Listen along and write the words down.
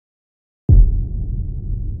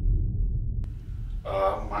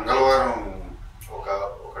మంగళవారం ఒక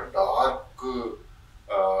ఒక dark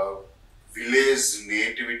village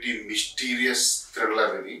nativity mysterious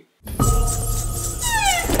thriller ఇది.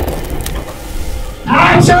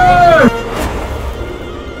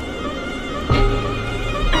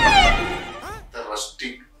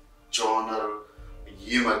 రస్టిక్ జోనర్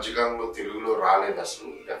ఈ మధ్యకాలంలో తెలుగులో రాలేదు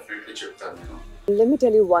అసలు. డెఫినెట్లీ చెప్తాను నేను. Let me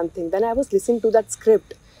tell you one thing. When I was listening to that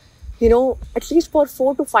script, you know, at least for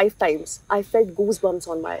 4 to 5 times, I felt goosebumps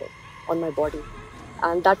on my body,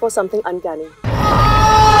 and that was something uncanny.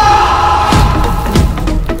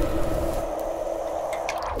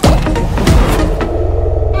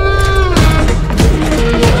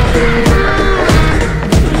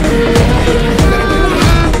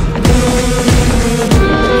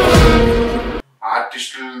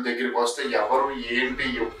 ఆర్టిస్టుల దగ్గరికి వస్తే ఎవరు ఏంటి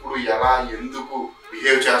ఎప్పుడు ఎలా ఎందుకు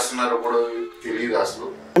behave చేస్తున్నారో కూడా తెలియదు అసలు.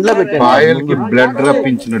 పాయల్ కి బ్లడ్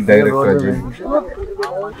రప్పించిన డైరెక్టర్ అజయ్.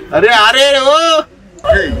 अरे अरे ओ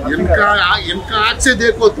इनका आँख से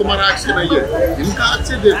देखो, तुम्हारा आँख से नहीं है, इनका आँख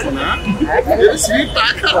से देखो ना, ये स्वीट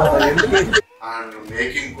అండ్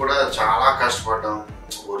మేకింగ్ కూడా చాలా కష్టపడ్డాం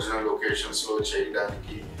ఒరిజినల్ లొకేషన్స్ లో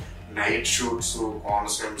చేయడానికి. నైట్ షూట్స్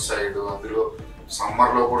కోనసీమ సైడ్, అందులో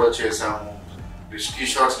సమ్మర్ లో కూడా చేసాము. రిస్కీ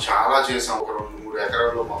షాట్స్ చాలా చేసాం. ఒక 2-3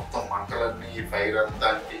 ఎకరాల్లో మొత్తం మంటలన్నీ ఫైర్ అంతా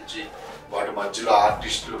అంటించి వాటి మధ్యలో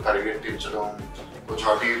ఆర్టిస్టులు పరిగెట్టించడం, కొంచెం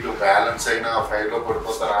అటు ఇటు బ్యాలెన్స్ అయిన ఫైర్ లో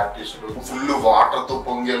పడిపోతారు ఆర్టిస్టులు. ఫుల్ వాటర్ తో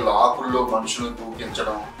పొంగే లాకుల్లో మనుషులను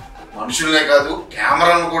దూకించడం, మనుషులనే కాదు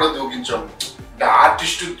కెమెరాను కూడా దూకించాం. అంటే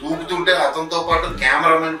ఆర్టిస్ట్ దూకుతుంటే అతనితో పాటు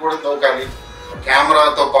కెమెరామెన్ కూడా దూకాలి,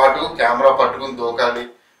 కెమెరాతో పాటు కెమెరా పట్టుకుని దూకాలి.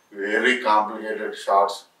 Very complicated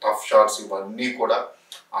shorts, tough shorts. ఇవన్నీ కూడా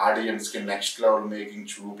ఆడియన్స్ కి నెక్స్ట్ లెవెల్ మేకింగ్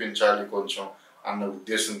చూపించాలి కొంచెం అన్న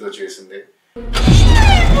ఉద్దేశంతో చేసింది.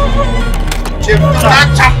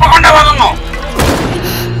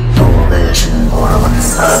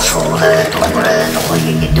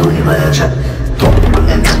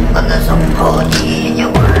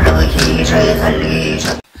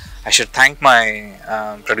 I should thank my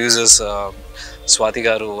producers Swati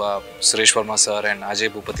Garu, Suresh Verma sir and Ajay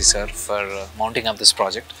Bhupathi sir for mounting up this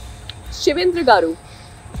project. Shivendra Garu,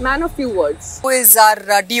 man of few words, who is our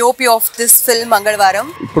DOP of this film Mangalavaram.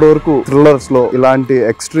 ఇప్పటి వరకు thrillers లో ఇలాంటి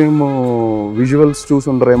extreme visuals చూసి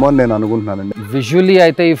ఉండరేమో అని నేను అనుకుంటున్నానండి. Visually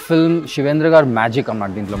అయితే ఈ ఫిల్మ్ శివేంద్ర గారు మ్యాజిక్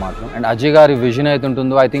అన్నమాట దీంట్లో మాత్రం. అండ్ అజయ్ గారి విజన్ అయితే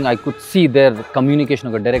ఉంటుందో I think I could see their communication.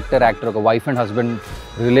 ఒక డైరెక్టర్ యాక్టర్, ఒక వైఫ్ అండ్ హస్బెండ్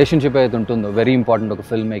రిలేషన్షిప్ అయితే ఉంటుందో వెరీ ఇంపార్టెంట్ ఒక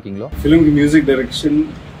ఫిల్మ్ మేకింగ్ లో. ఫిల్మ్ కి music direction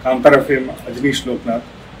Kantara fame Ajaneesh Loknath,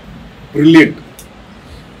 brilliant.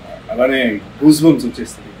 అలానే గూస్ బంప్స్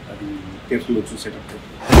వచ్చేస్తుంది అది థియేటర్ లో చూసేటప్పుడు.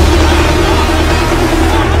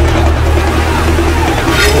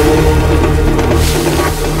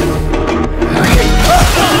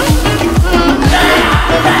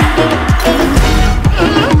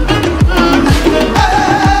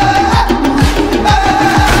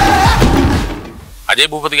 అజయ్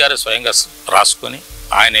భూపతి గారు స్వయంగా రాసుకొని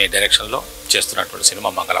ఆయన డైరెక్షన్లో చేస్తున్నటువంటి సినిమా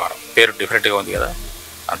మంగళవారం. పేరు డిఫరెంట్గా ఉంది కదా,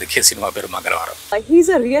 అందుకే సినిమా పేరు మంగళవారం. He's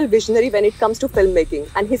a real visionary when it comes to filmmaking,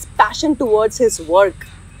 and his passion towards his work,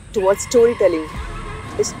 towards storytelling,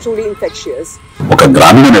 is truly infectious. ఒక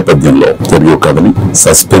గ్రామీణ నేపథ్యంలో జరిగే కథని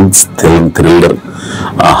సస్పెన్స్, థ్రిల్లర్,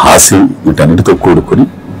 హాస్యం వీటన్నిటితో కూడుకుని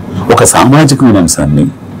ఒక సామాజికమైన అంశాన్ని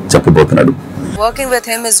చెప్పబోతున్నాడు. Working with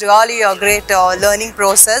him is really a great learning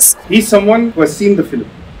process. He's someone who has seen the film.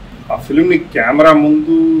 ఆ ఫిల్మ్ ని కెమెరా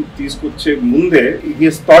ముందు తీసుకొచ్చే ముందే he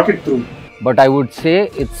has thought it through. But I would say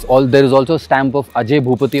there is also a stamp of Ajay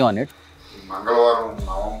Bhupathi on it. మంగళవారం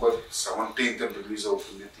November 17th release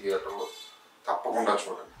అవుతుంది థియేటర్లో. తప్పకుండా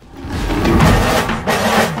చూడండి.